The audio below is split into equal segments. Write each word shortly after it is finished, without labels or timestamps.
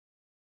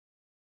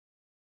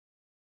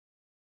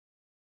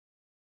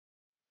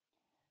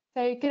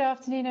So, good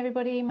afternoon,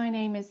 everybody. My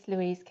name is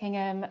Louise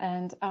Kingham,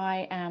 and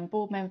I am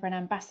board member and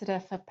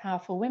ambassador for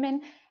Powerful Women.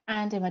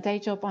 And in my day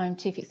job, I'm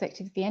chief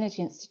executive of the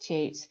Energy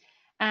Institute.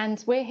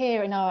 And we're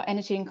here in our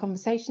Energy and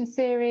Conversation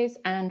series,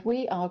 and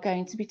we are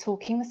going to be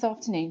talking this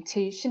afternoon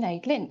to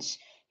Sinead Lynch,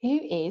 who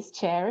is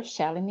chair of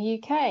Shell in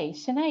the UK.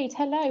 Sinead,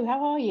 hello,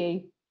 how are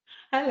you?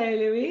 Hello,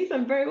 Louise.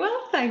 I'm very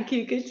well, thank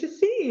you. Good to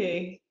see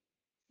you.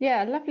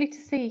 Yeah, lovely to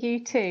see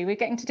you too. We're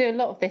getting to do a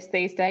lot of this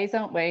these days,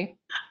 aren't we?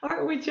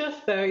 Aren't we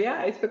just though?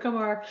 Yeah, it's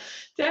become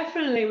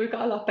definitely, we've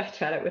got a lot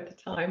better at it with the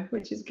time,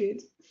 which is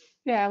good.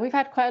 Yeah, we've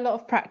had quite a lot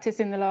of practice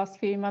in the last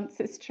few months,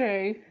 it's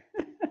true.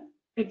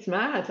 It's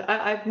mad.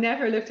 I've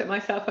never looked at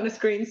myself on a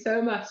screen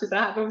so much as I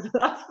have over the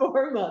last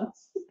 4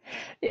 months.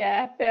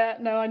 Yeah,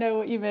 no, I know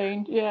what you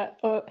mean. Yeah.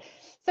 So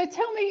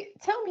tell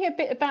me a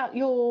bit about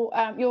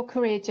your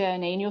career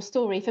journey and your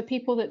story for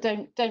people that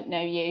don't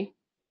know you.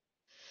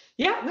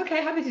 Yeah,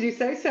 okay, happy to do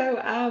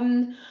so.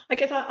 I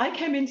guess I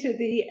came into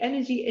the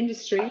energy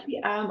industry.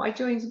 I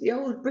joined the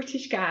old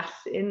British Gas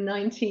in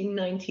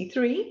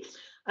 1993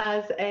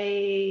 as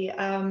a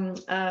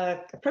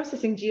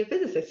processing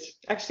geophysicist,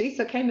 actually.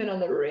 So I came in on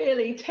the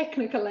really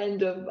technical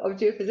end of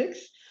geophysics.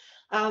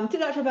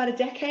 Did that for about a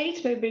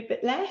decade, maybe a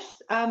bit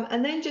less,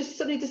 and then just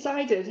suddenly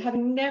decided,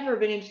 having never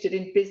been interested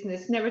in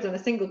business, never done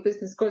a single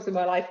business course in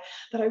my life,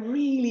 that I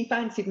really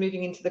fancied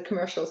moving into the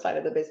commercial side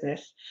of the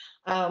business,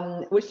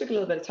 which took a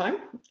little bit of time,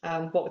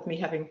 what with me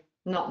having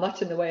not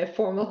much in the way of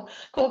formal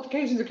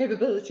qualifications or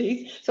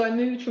capabilities. So I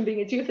moved from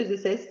being a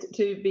geophysicist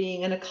to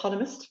being an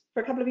economist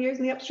for a couple of years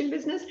in the upstream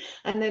business,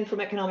 and then from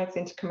economics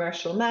into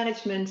commercial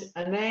management,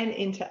 and then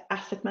into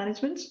asset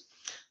management,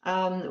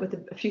 with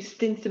a few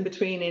stints in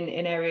between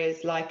in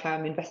areas like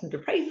investment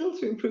appraisal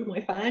to improve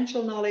my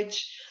financial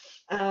knowledge.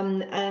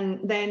 And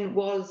then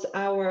was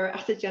our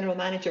asset general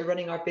manager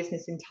running our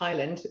business in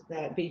Thailand.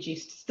 BG,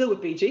 still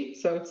with BG,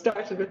 so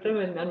started with them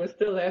and was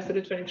still there sort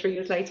of 23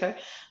 years later,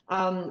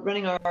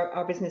 running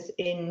our business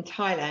in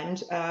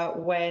Thailand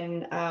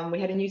when we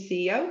had a new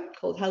CEO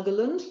called Helge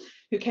Lund,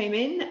 who came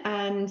in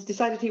and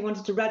decided he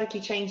wanted to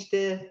radically change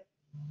the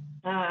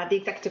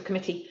executive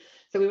committee.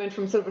 So we went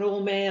from sort of an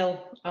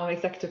all-male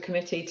executive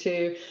committee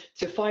to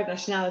 5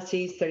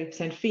 nationalities,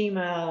 30%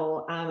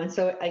 female, and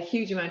so a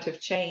huge amount of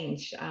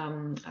change.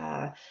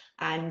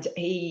 And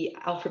he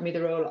offered me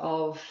the role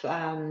of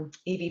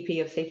EVP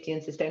of Safety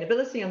and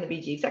Sustainability on the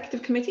BG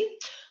Executive Committee,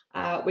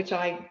 which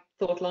I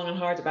thought long and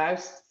hard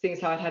about, seeing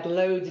as how I'd had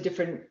loads of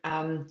different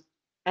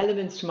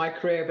elements to my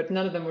career, but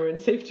none of them were in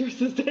safety or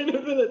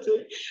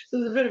sustainability. So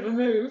it was a bit of a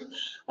move.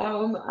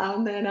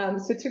 And then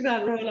so took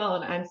that role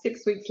on, and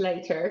 6 weeks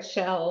later,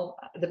 Shell,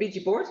 the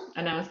BG board,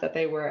 announced that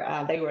they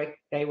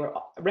were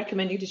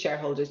recommending to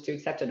shareholders to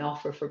accept an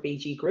offer for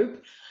BG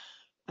Group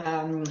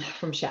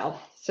from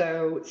Shell.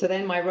 So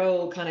then my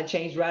role kind of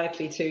changed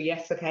radically to,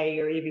 yes, okay,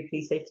 you're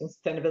EVP Safety and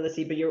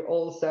Sustainability, but you're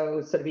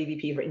also sort of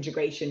EVP for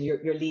integration.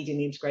 You're leading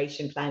the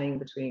integration planning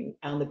between,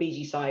 on the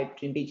BG side,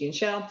 between BG and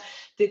Shell.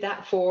 Did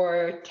that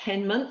for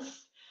 10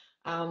 months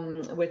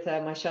with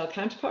my Shell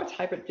counterpart,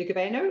 Hybrid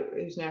Bugaveno,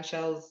 who's now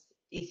Shell's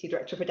EC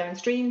Director for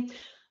Downstream.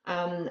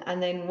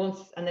 And then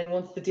once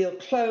the deal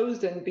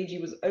closed and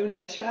BG was owned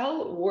by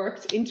Shell,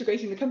 worked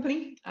integrating the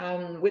company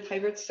with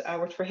Hybrid,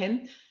 worked for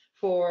him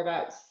for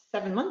about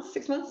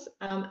 6 months,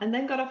 and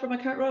then got offered my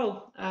current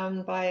role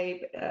by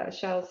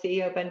Shell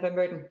CEO Ben van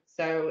Beurden.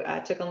 So I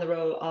took on the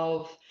role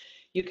of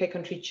UK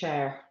country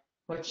chair,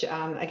 which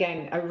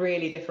again, a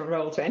really different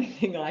role to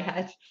anything I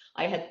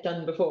had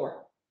done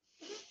before.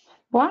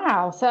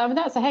 Wow. So I mean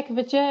that's a heck of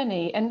a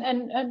journey.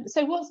 And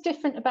so what's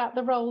different about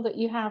the role that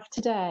you have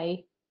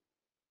today?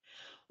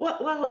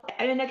 Well,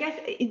 and I guess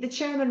the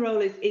chairman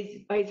role is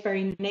by its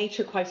very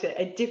nature quite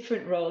a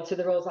different role to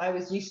the roles I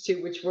was used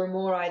to, which were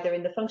more either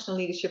in the functional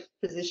leadership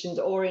positions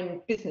or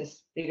in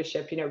business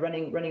leadership. You know,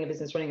 running a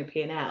business, running a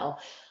P&L.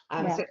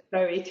 Yeah. So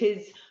it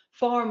is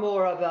far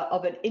more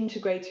of an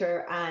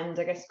integrator and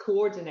I guess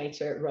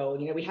coordinator role.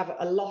 You know, we have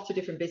a lot of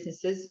different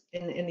businesses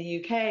in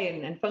the UK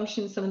and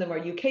functions. Some of them are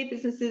UK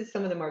businesses,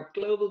 some of them are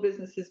global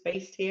businesses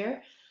based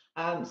here.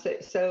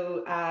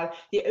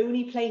 The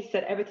only place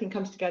that everything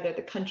comes together at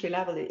the country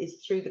level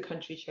is through the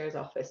country chair's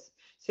office.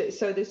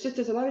 So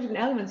there's a lot of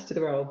different elements to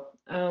the role.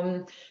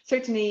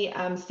 Certainly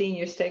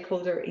senior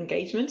stakeholder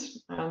engagement.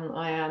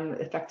 I am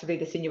effectively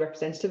the senior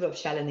representative of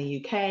Shell in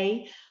the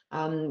UK.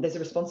 There's a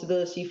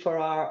responsibility for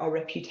our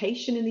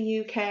reputation in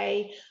the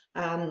UK,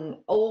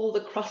 all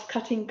the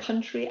cross-cutting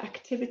country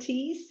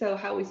activities, so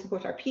how we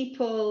support our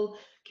people,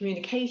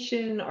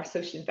 communication, our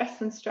social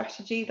investment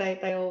strategy,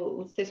 they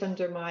all sit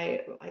under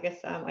my, I guess,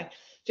 my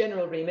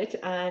general remit,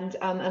 and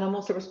I'm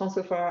also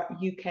responsible for our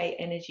UK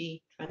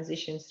energy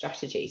transition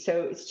strategy.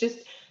 So it's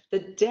just the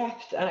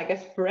depth and I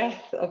guess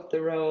breadth of the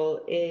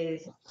role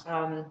is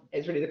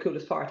really the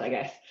coolest part, I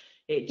guess.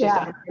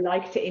 I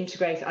like to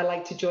integrate, I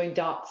like to join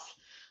dots.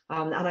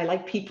 And I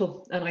like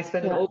people, and I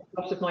spend an awful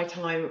lot of my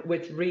time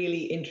with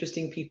really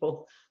interesting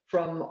people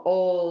from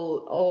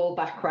all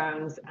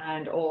backgrounds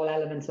and all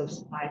elements of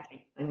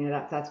society. And you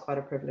know, that's quite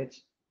a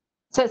privilege.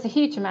 So it's a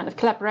huge amount of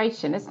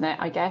collaboration, isn't it?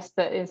 I guess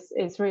that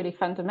is really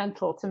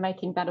fundamental to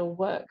making that all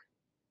work.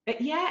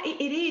 Yeah,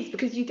 it is,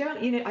 because you don't,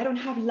 I don't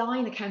have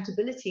line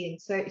accountability,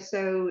 and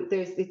so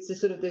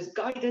there's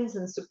guidance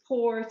and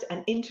support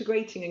and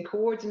integrating and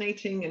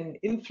coordinating and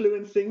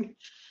influencing.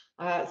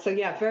 So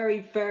yeah,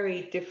 very,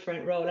 very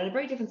different role and a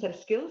very different set of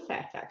skill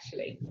set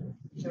actually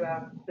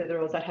to the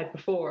roles I had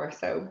before.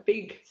 So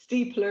big,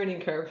 steep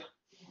learning curve.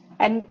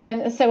 And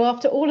so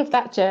after all of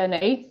that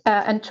journey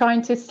and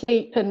trying to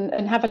sleep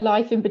and have a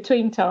life in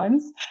between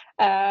times,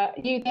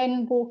 you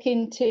then walk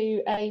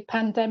into a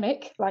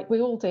pandemic like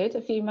we all did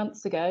a few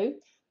months ago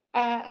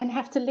and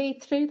have to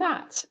lead through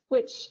that,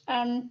 which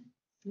I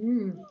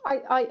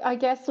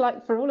guess,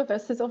 like for all of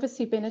us, has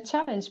obviously been a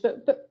challenge.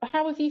 But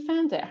how have you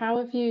found it? How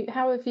have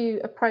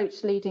you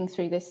approached leading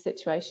through this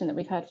situation that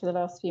we've had for the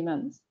last few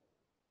months?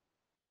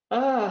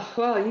 Oh,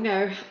 well,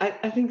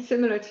 I think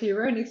similar to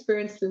your own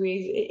experience,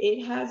 Louise,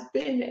 it has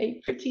been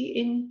a pretty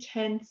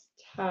intense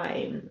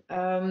time.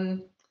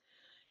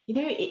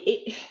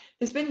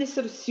 There's been this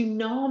sort of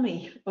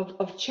tsunami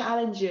of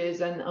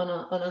challenges and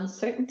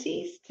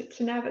uncertainties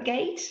to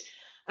navigate.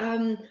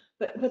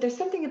 But there's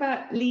something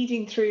about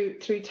leading through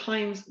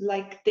times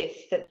like this,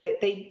 that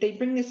they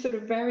bring this sort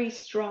of very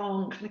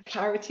strong kind of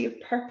clarity of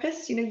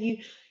purpose.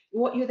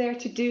 What you're there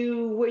to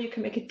do, where you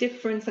can make a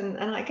difference, and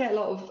I get a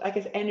lot of, I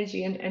guess,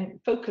 energy and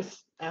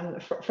focus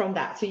from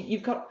that. So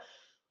you've got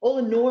all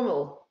the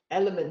normal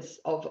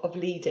elements of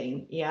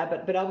leading, yeah,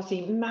 but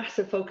obviously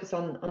massive focus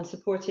on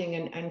supporting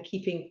and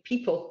keeping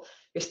people,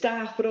 your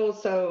staff, but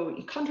also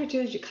your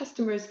contractors, your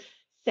customers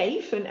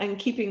safe, and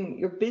keeping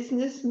your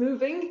business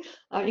moving.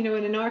 And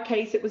in our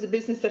case, it was a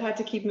business that had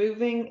to keep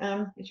moving,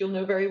 as you'll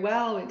know very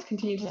well. It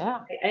continued to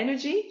supply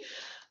energy.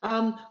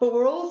 But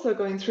we're also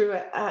going through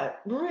a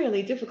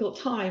really difficult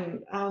time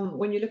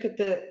when you look at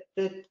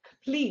the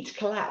complete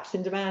collapse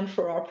in demand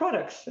for our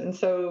products, and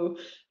so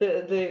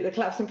the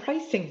collapse in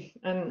pricing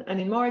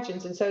and in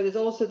margins. And so there's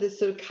also this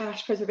sort of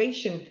cash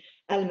preservation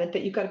element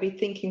that you've got to be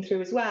thinking through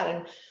as well.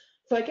 And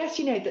so I guess,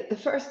 the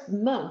first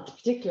month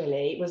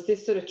particularly was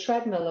this sort of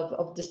treadmill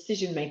of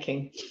decision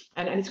making,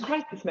 and it's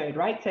crisis mode,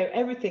 right? So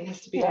everything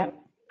has to be done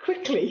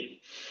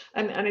quickly,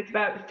 and it's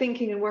about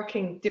thinking and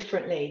working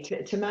differently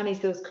to manage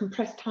those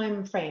compressed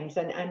time frames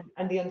and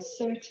the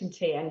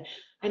uncertainty, and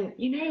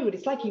what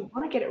it's like. You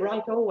want to get it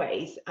right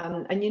always,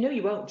 and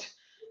you won't,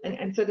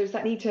 and so there's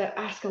that need to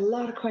ask a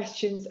lot of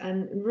questions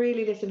and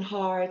really listen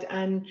hard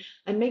and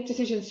make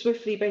decisions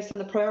swiftly based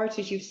on the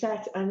priorities you've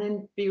set, and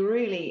then be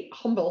really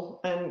humble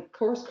and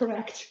course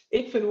correct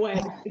if and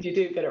when you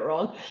do get it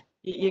wrong.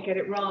 You get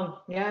it wrong,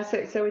 yeah.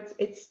 So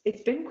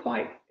it's been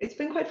quite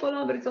full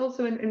on, but it's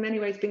also in many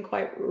ways been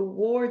quite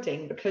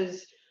rewarding,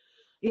 because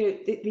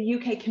the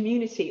UK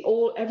community,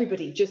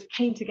 everybody just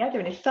came together,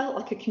 and it felt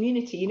like a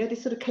community.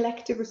 This sort of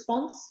collective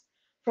response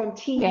from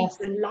teams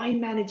and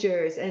line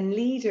managers and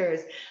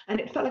leaders,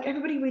 and it felt like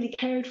everybody really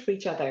cared for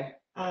each other,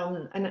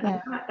 and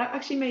that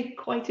actually made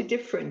quite a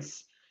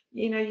difference.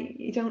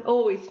 You don't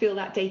always feel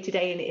that day to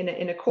day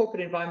in a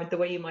corporate environment the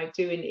way you might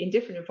do in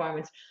different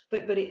environments,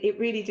 but it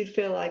really did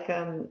feel like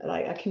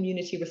a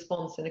community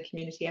response and a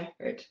community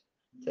effort.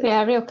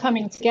 Yeah, real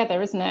coming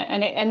together, isn't it?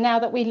 And now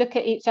that we look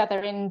at each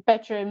other in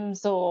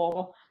bedrooms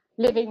or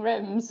living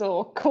rooms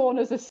or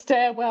corners of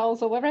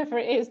stairwells or wherever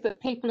it is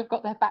that people have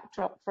got their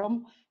backdrop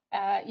from,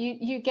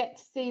 you get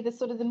to see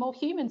the more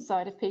human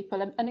side of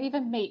people, and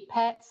even meet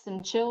pets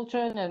and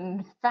children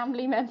and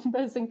family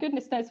members and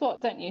goodness knows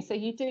what, don't you? So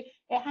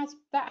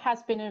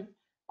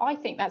I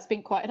think that's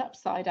been quite an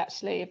upside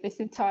actually of this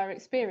entire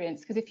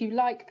experience, because if you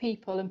like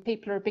people and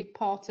people are a big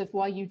part of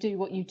why you do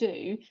what you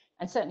do,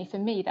 and certainly for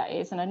me that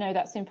is, and I know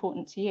that's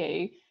important to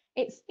you,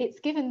 this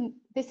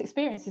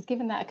experience has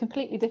given that a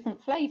completely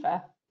different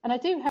flavour. And I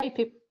do hope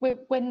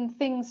when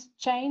things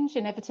change,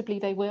 inevitably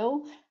they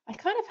will, I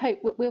kind of hope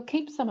we'll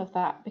keep some of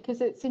that,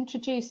 because it's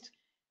introduced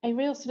a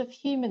real sort of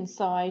human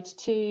side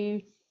to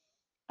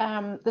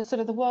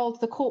the world,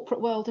 the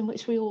corporate world in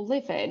which we all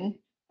live in,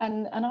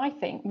 and I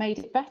think made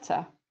it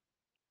better.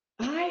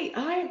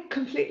 I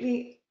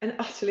completely and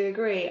utterly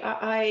agree.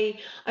 I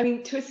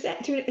mean, to a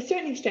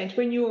certain extent,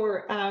 when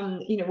you're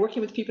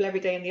working with people every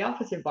day in the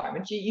office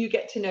environment, you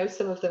get to know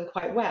some of them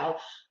quite well.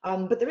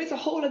 But there is a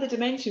whole other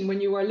dimension when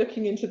you are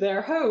looking into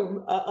their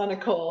home on a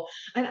call,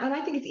 and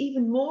I think it's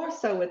even more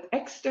so with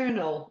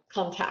external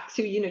contacts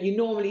who you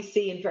normally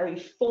see in very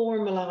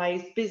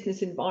formalized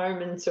business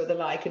environments or the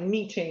like, and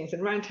meetings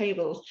and round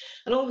tables,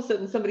 and all of a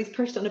sudden somebody's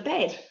perched on a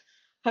bed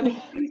having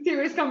a very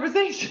serious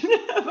conversation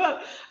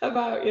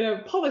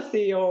about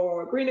policy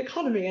or green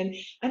economy,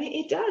 and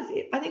it does.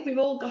 I think we've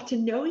all got to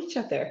know each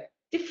other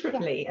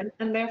differently,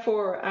 and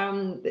therefore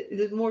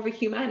there's more of a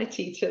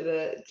humanity to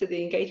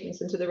the engagements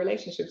and to the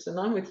relationships. And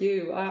I'm with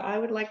you. I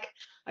would like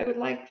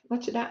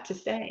much of that to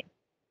stay.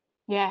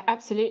 Yeah,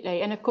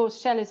 absolutely. And of course,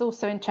 Shell is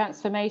also in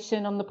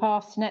transformation on the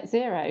path to net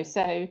zero.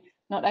 So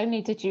not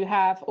only did you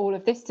have all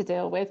of this to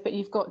deal with, but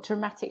you've got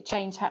dramatic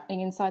change happening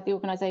inside the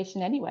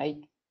organisation anyway.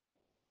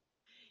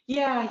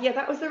 Yeah,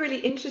 that was a really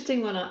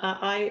interesting one.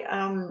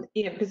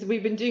 Because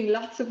we've been doing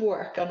lots of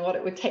work on what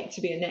it would take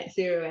to be a net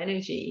zero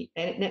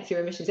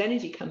emissions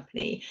energy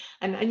company,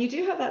 and you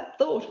do have that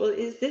thought. Well,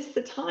 is this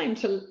the time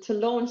to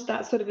launch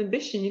that sort of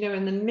ambition?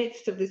 In the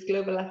midst of this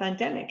global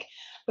pandemic.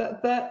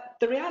 But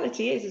the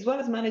reality is, as well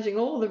as managing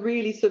all the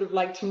really sort of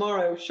like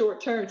tomorrow short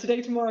term,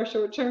 today tomorrow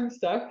short term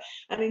stuff,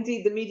 and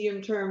indeed the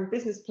medium term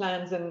business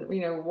plans, and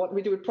what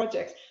we do with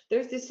projects,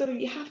 there's this sort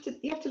of, you have to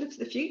look to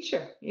the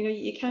future.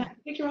 You can't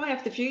take your eye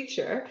off the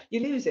future,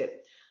 you lose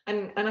it.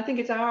 And I think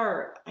it's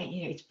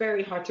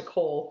very hard to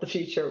call the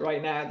future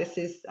right now. This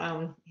is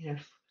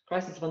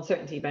crisis of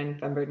uncertainty, Ben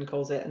Van Burden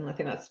calls it, and I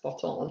think that's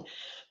spot on.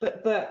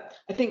 But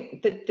I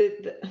think that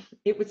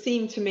it would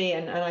seem to me,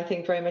 and I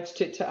think very much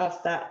to us,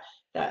 that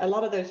a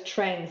lot of those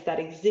trends that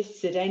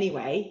existed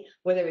anyway,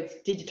 whether it's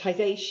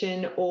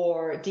digitization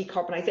or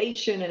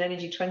decarbonisation and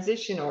energy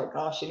transition, or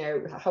gosh,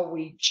 how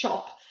we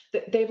shop,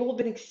 that they've all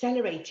been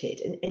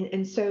accelerated.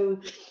 And so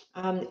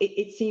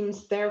it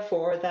seems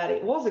therefore that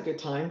it was a good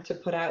time to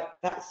put out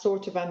that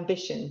sort of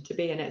ambition to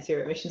be a net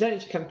zero emissions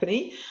energy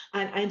company,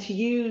 and to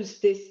use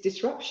this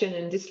disruption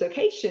and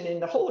dislocation in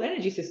the whole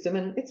energy system,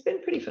 and it's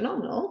been pretty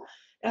phenomenal,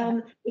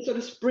 to sort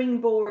of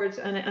springboard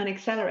and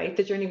accelerate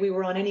the journey we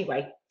were on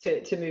anyway,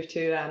 to move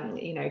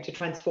to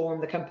transform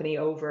the company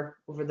over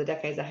the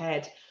decades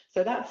ahead.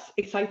 So that's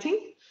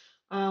exciting,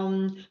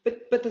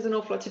 but there's an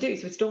awful lot to do,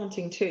 so it's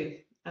daunting too.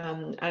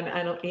 And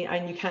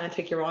you can't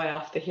take your eye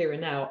off the here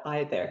and now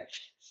either.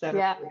 So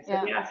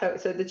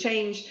the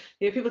change,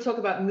 people talk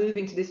about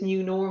moving to this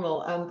new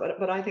normal,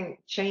 but I think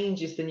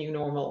change is the new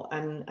normal,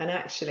 and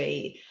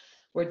actually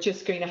we're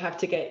just going to have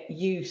to get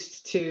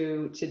used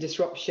to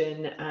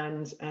disruption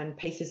and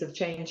paces of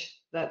change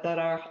that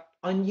are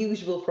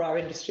unusual for our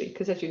industry,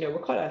 because as you know, we're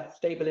quite a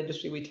stable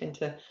industry. We tend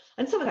to,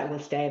 and some of that will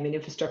stay. I mean,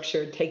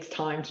 infrastructure takes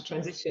time to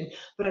transition,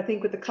 but I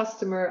think with the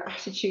customer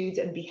attitudes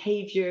and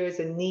behaviors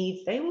and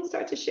needs, they will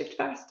start to shift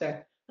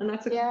faster, and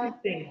that's a good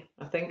thing,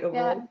 I think,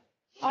 overall.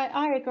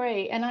 I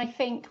agree, and I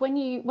think when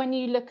you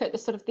look at the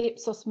sort of the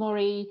Ipsos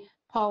Mori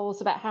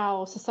polls about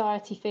how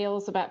society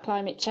feels about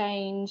climate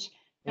change,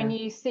 and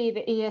you see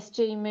the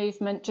ESG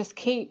movement just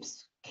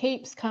keeps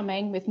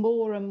coming with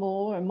more and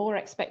more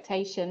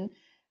expectation.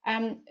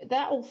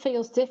 That all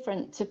feels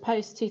different to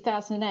post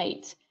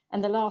 2008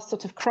 and the last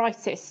sort of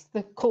crisis,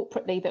 the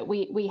corporately that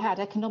we had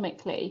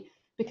economically,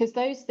 because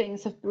those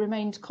things have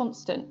remained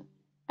constant,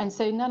 and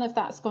so none of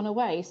that's gone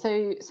away.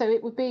 So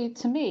it would be,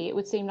 to me, it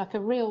would seem like a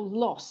real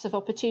loss of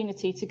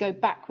opportunity to go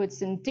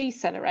backwards and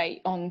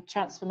decelerate on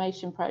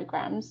transformation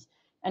programs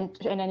and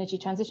energy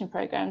transition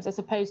programs, as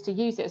opposed to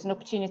use it as an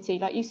opportunity,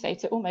 like you say,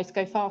 to almost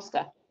go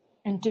faster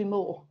and do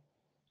more.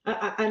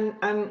 And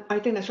I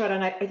think that's right,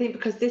 and I think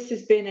because this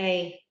has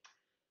been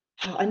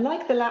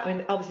unlike I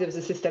mean, obviously there was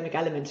a systemic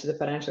element to the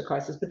financial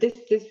crisis, but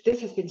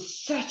this has been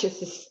such a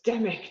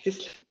systemic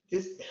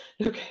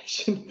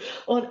dislocation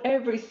on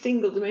every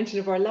single dimension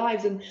of our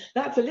lives, and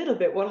that's a little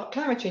bit what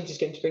climate change is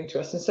going to bring to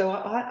us. And so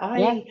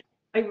I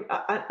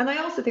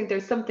also think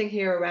there's something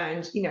here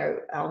around,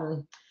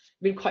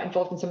 been quite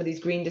involved in some of these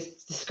green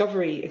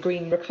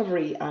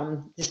recovery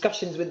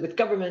discussions with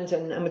government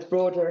and with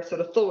broader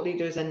sort of thought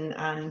leaders and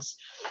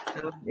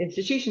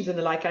institutions and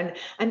the like, and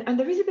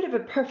there is a bit of a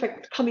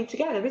perfect coming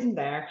together, isn't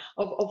there,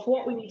 of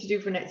what we need to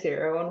do for net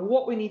zero, and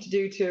what we need to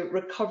do to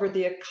recover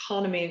the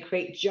economy and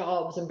create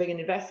jobs and bring in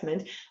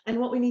investment, and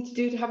what we need to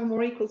do to have a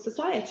more equal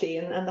society,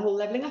 and the whole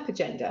levelling up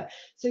agenda.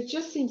 So it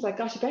just seems like,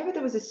 gosh, if ever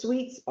there was a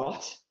sweet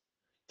spot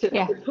to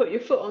put your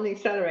foot on the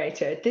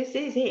accelerator, this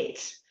is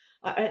it.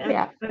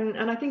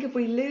 And I think if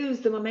we lose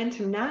the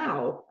momentum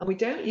now and we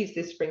don't use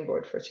this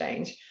springboard for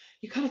change,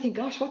 you kind of think,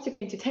 gosh, what's it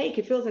going to take?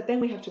 It feels like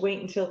then we have to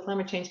wait until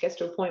climate change gets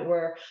to a point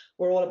where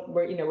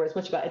we're as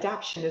much about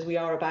adaptation as we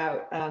are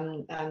about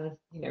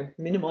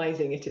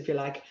minimizing it, if you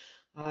like.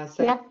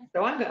 So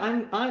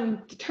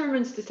I'm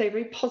determined to stay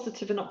very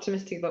positive and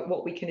optimistic about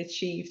what we can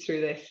achieve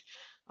through this.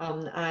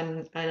 And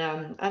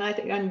I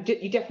think,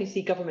 you definitely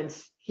see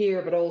governments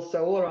here, but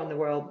also all around the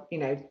world,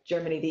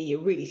 Germany, the EU,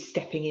 really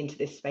stepping into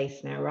this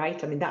space now,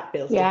 right? I mean, that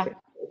feels different.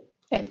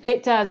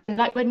 It does.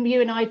 Like when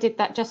you and I did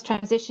that Just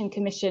Transition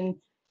Commission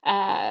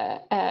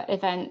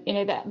event,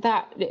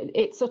 that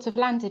it sort of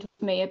landed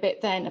with me a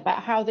bit then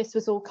about how this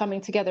was all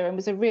coming together and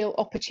was a real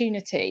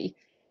opportunity.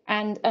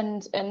 And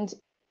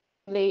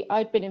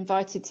I'd been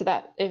invited to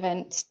that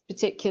event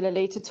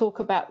particularly to talk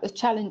about the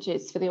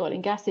challenges for the oil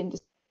and gas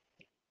industry.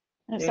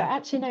 And so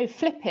actually, no,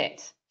 flip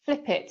it,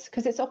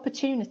 because it's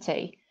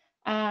opportunity,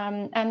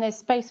 and there's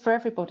space for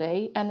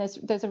everybody, and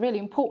there's a really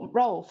important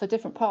role for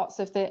different parts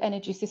of the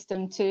energy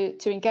system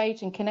to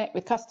engage and connect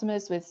with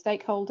customers, with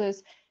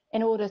stakeholders,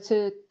 in order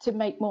to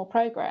make more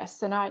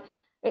progress. And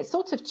it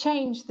sort of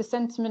changed the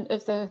sentiment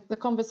of the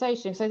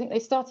conversation. So I think they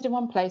started in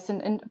one place,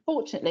 and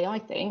fortunately, I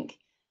think,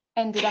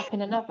 ended up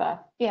in another.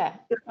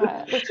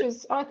 Which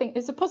was, I think,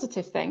 is a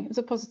positive thing. It's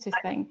a positive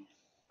thing.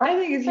 I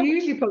think it's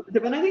hugely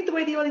positive, and I think the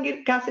way the oil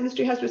and gas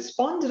industry has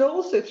responded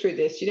also through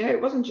this,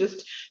 it wasn't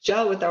just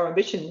gel with our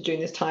ambition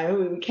during this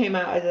time. We came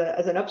out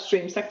as an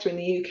upstream sector in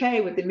the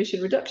UK with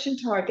emission reduction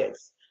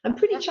targets and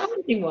pretty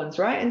challenging ones,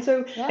 right? And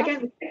so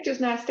again, the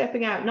sector's now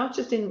stepping out, not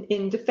just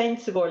in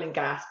defence of oil and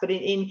gas, but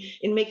in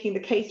making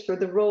the case for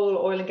the role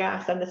oil and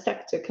gas and the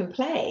sector can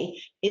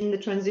play in the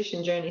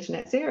transition journey to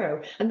net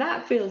zero, and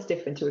that feels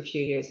different to a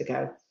few years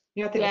ago.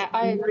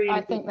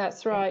 I think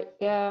that's right.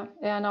 Yeah,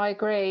 and I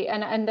agree.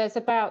 And there's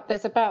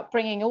about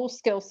bringing all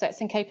skill sets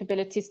and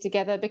capabilities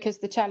together because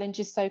the challenge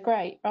is so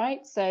great,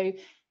 right? So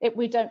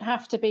we don't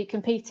have to be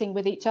competing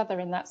with each other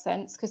in that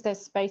sense because there's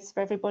space for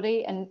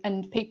everybody,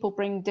 and people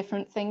bring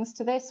different things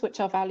to this, which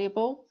are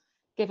valuable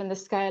given the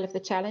scale of the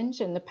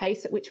challenge and the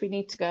pace at which we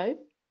need to go.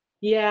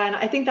 Yeah, and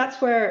I think that's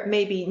where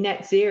maybe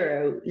net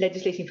zero,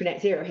 legislation for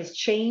net zero has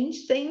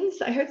changed things.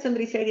 I heard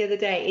somebody say the other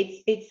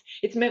day,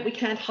 it's meant we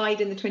can't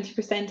hide in the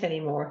 20%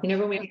 anymore.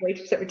 When we had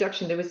 80%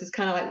 reduction, there was this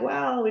kind of like,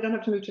 well, we don't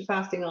have to move to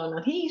fasting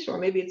on heat, or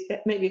maybe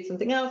it's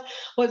something else.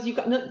 Well, you've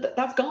got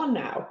that's gone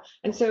now,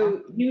 and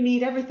so you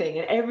need everything,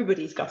 and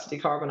everybody's got to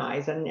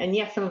decarbonize. And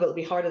yes, some of it will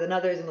be harder than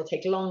others, and will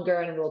take longer,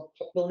 and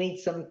we'll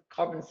need some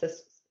carbon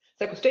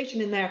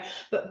sequestration in there,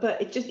 but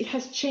it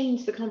has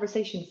changed the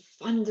conversation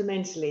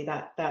fundamentally,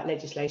 that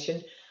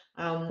legislation,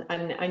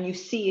 and you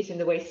see it in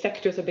the way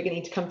sectors are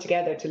beginning to come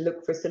together to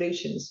look for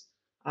solutions,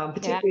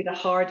 particularly the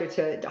harder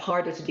to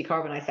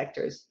decarbonize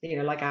sectors,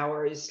 like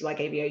ours, like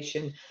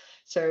aviation.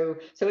 So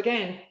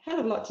again,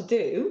 hell of a lot to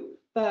do,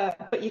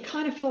 but you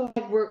kind of feel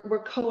like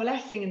we're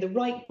coalescing in the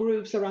right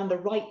groups around the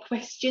right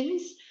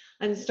questions,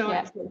 and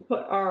start to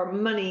put our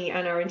money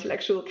and our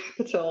intellectual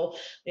capital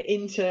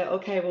into,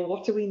 okay, well,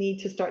 what do we need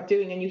to start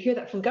doing? And you hear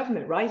that from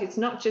government, right? It's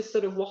not just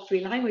sort of watery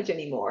language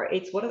anymore.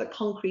 It's what are the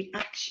concrete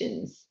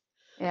actions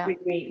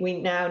we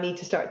now need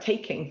to start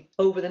taking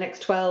over the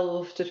next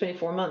 12 to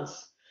 24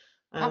 months.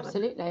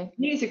 Absolutely.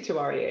 Music to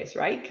our ears,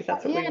 right? Because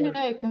that's what we want.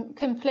 No,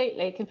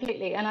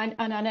 completely. And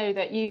I know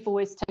that you've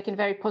always taken a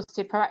very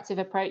positive, proactive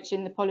approach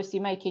in the policy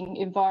making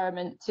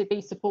environment to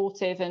be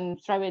supportive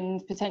and throw in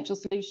potential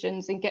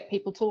solutions and get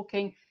people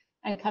talking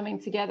and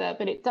coming together.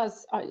 But it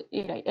does,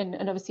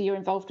 and obviously you're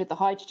involved with the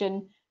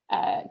hydrogen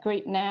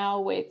group now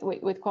with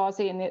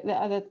Kwasi and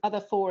the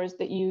other forums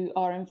that you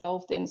are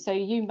involved in. So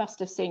you must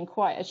have seen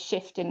quite a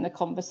shift in the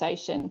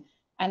conversation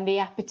and the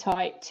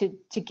appetite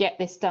to get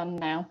this done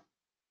now.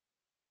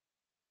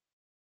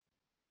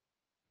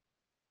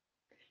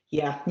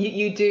 Yeah,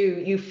 you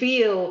do. You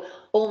feel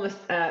almost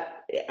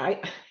I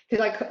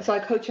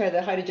co-chair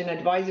the Hydrogen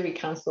Advisory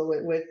Council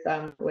with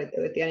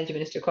the Energy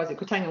Minister Kwasi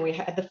Kwarteng, and we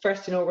had the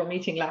first inaugural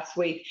meeting last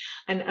week,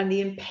 and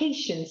the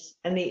impatience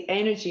and the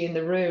energy in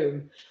the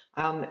room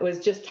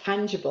was just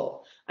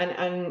tangible,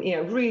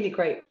 and really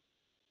great,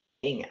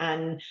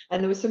 and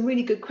there were some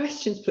really good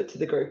questions put to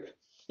the group,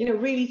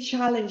 really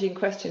challenging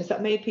questions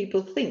that made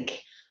people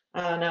think,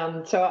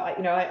 and so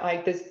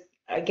I there's,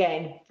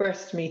 again,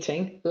 first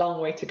meeting,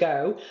 long way to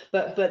go,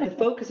 but the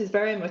focus is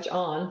very much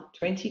on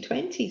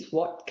 2020s.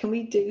 What can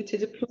we do to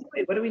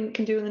deploy? What we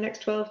can do in the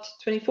next 12 to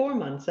 24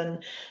 months?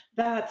 And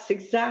that's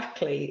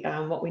exactly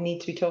what we need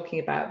to be talking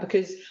about,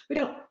 because we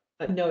don't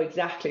know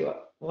exactly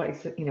what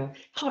is,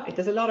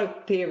 there's a lot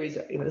of theories,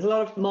 there's a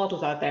lot of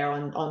models out there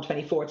on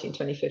 2040 and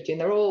 2050, and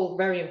they're all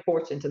very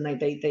important, and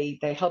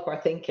they help our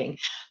thinking,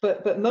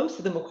 but most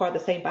of them require the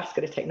same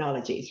basket of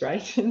technologies,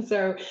 right? And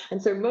so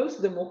most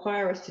of them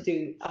require us to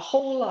do a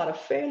whole lot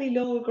of fairly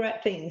low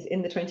regret things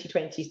in the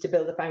 2020s to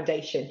build a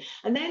foundation,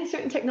 and then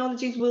certain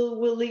technologies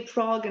will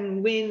leapfrog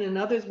and win, and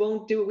others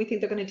won't do what we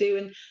think they're going to do,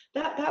 and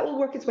that will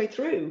work its way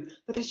through.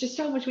 But there's just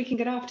so much we can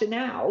get after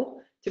now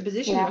to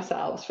position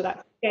ourselves for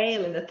that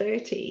scale in the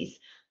 30s.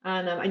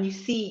 And you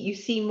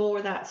see more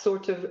of that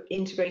sort of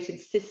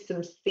integrated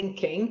systems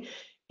thinking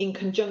in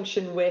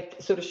conjunction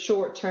with sort of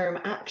short-term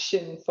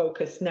action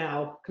focus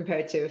now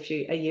compared to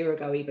a year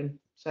ago even.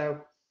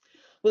 So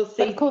we'll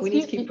see. Of course, we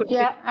need to keep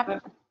pushing.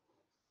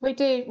 We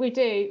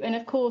do. And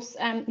of course,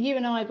 you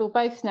and I will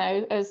both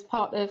know, as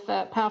part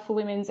of Powerful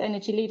Women's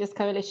Energy Leaders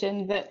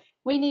Coalition, that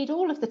we need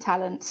all of the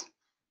talent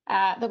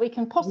that we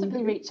can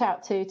possibly reach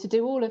out to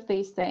do all of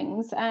these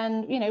things.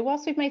 And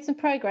whilst we've made some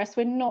progress,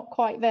 we're not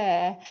quite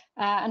there,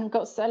 and we've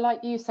got, so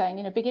like you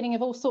saying, beginning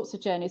of all sorts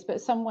of journeys,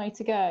 but some way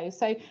to go.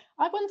 So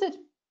I wondered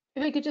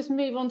if we could just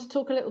move on to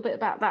talk a little bit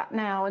about that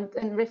now,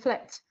 and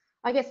reflect,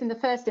 I guess, in the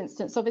first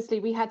instance.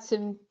 Obviously we had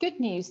some good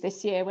news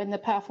this year when the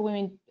Powerful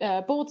Women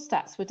board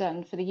stats were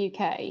done for the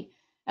UK,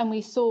 and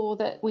we saw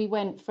that we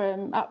went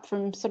up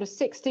from sort of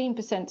 16%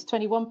 to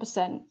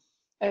 21%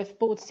 of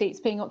board seats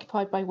being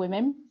occupied by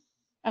women.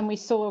 And we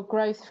saw a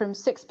growth from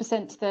 6%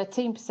 to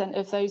 13%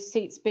 of those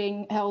seats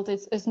being held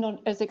as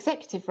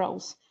executive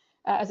roles,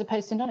 as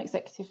opposed to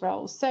non-executive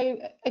roles. So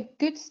a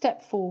good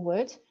step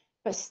forward,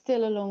 but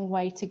still a long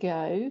way to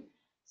go.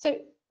 So,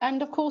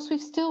 and of course, we've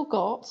still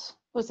got,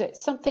 was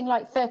it something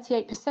like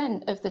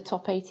 38% of the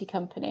top 80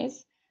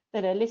 companies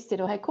that are listed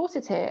or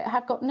headquartered here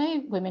have got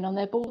no women on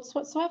their boards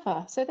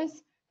whatsoever. So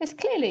there's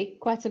clearly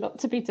quite a lot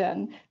to be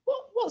done.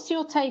 What What's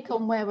your take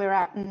on where we're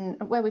at and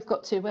where we've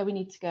got to, where we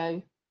need to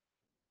go?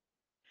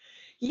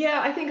 Yeah,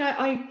 I think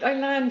I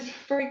land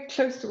very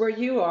close to where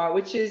you are,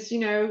 which is,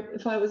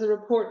 if I was a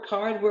report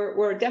card,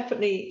 we're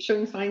definitely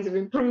showing signs of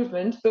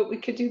improvement, but we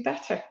could do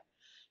better.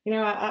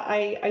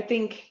 I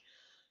think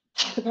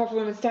the Powerful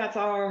Women stats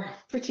are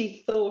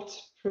pretty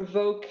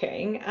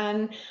thought-provoking,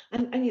 and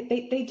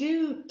they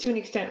do, to an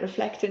extent,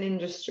 reflect an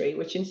industry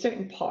which, in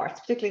certain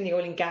parts, particularly in the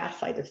oil and gas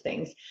side of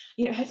things,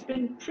 has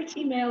been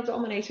pretty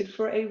male-dominated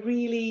for a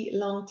really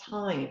long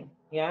time.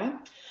 Yeah,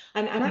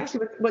 and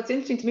actually, what's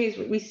interesting to me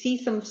is we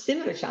see some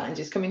similar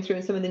challenges coming through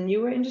in some of the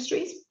newer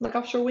industries, like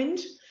offshore wind.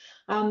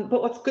 But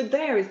what's good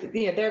there is that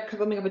they're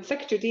coming up with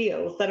sector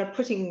deals that are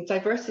putting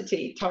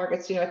diversity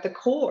targets at the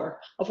core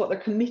of what they're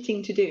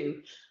committing to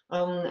do.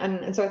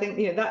 And so I think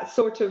that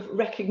sort of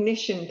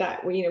recognition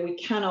that we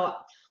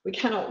cannot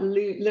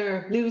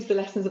lose the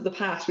lessons of the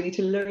past. We need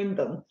to learn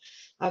them.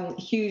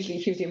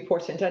 Hugely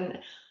important. And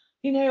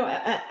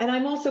and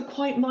I'm also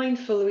quite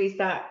mindful, Louise,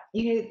 that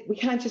we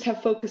can't just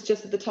have focus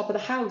just at the top of the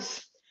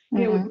house.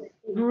 We've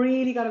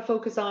really got to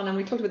focus on, and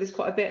we talked about this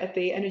quite a bit at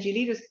the Energy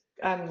Leaders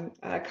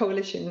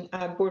Coalition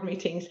board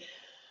meetings.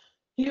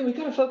 We've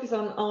got to focus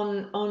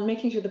on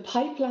making sure the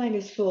pipeline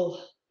is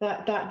full.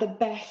 That the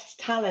best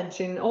talent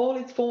in all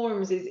its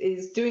forms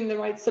is doing the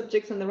right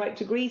subjects and the right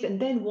degrees, and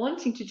then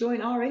wanting to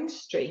join our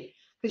industry,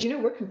 because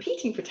we're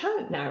competing for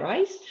talent now,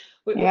 right?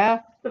 Yeah.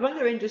 Of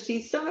other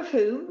industries, some of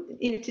whom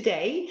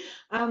today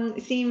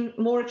seem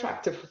more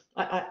attractive,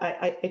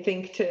 I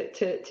think,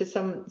 to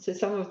some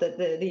of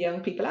the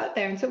young people out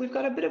there, and so we've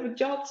got a bit of a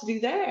job to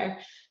do there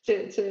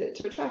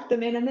to attract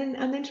them in, and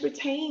then to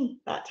retain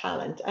that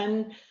talent,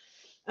 and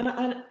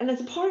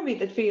there's a part of me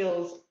that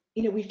feels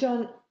we've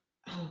done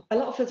a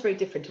lot. Feels very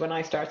different to when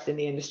I started in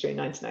the industry in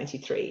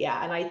 1993.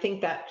 Yeah, and I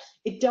think that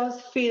it does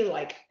feel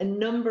like a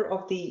number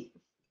of the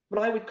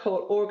what I would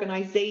call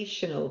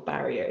organizational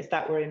barriers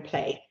that were in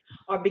play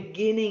are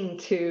beginning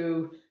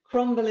to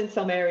crumble in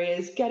some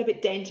areas, get a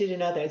bit dented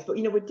in others. But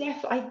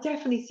I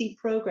definitely see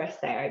progress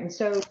there. And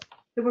so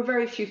there were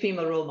very few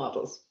female role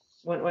models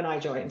when I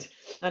joined,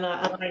 and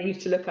I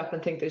used to look up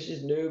and think there's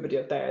just nobody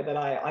up there that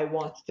I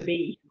want to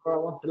be, or I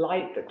want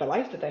the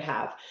life that they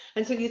have.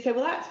 And so you say,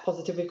 well, that's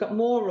positive. We've got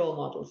more role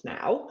models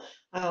now.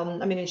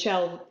 I mean, in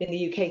Shell in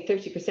the UK,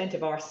 30%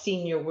 of our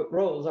senior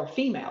roles are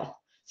female.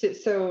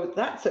 So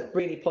that's a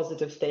really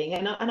positive thing.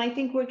 And I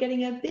think we're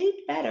getting a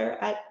bit better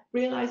at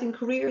realizing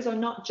careers are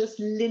not just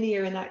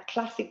linear in that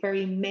classic,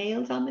 very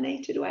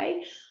male-dominated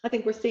way. I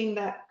think we're seeing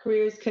that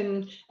careers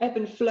can ebb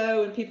and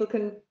flow, and people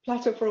can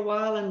plateau for a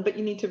while, but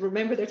you need to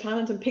remember their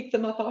talent and pick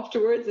them up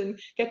afterwards and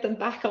get them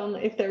back on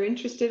if they're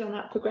interested on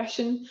that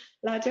progression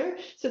ladder.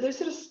 So there's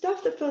sort of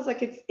stuff that feels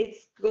like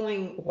it's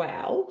going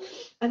well.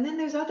 And then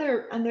there's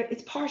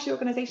it's partially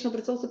organizational, but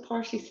it's also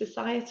partially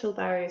societal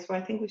barriers where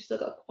I think we've still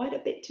got quite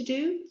a bit to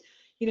do.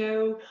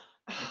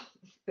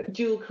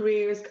 Dual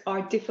careers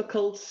are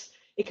difficult.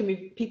 It can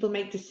be people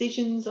make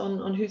decisions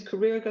on whose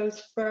career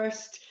goes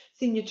first.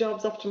 Senior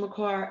jobs often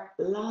require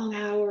long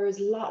hours,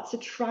 lots of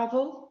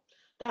travel.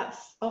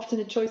 That's often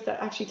a choice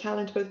that actually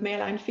talent, both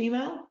male and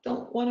female,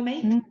 don't want to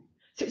make.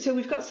 So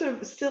we've got sort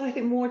of still, I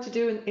think, more to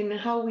do in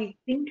how we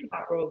think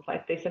about roles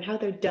like this and how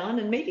they're done.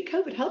 And maybe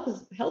COVID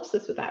helps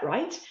us with that,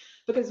 right?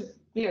 Because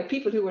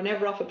people who were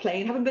never off a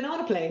plane haven't been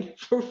on a plane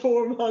for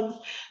 4 months,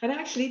 and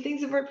actually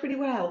things have worked pretty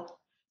well.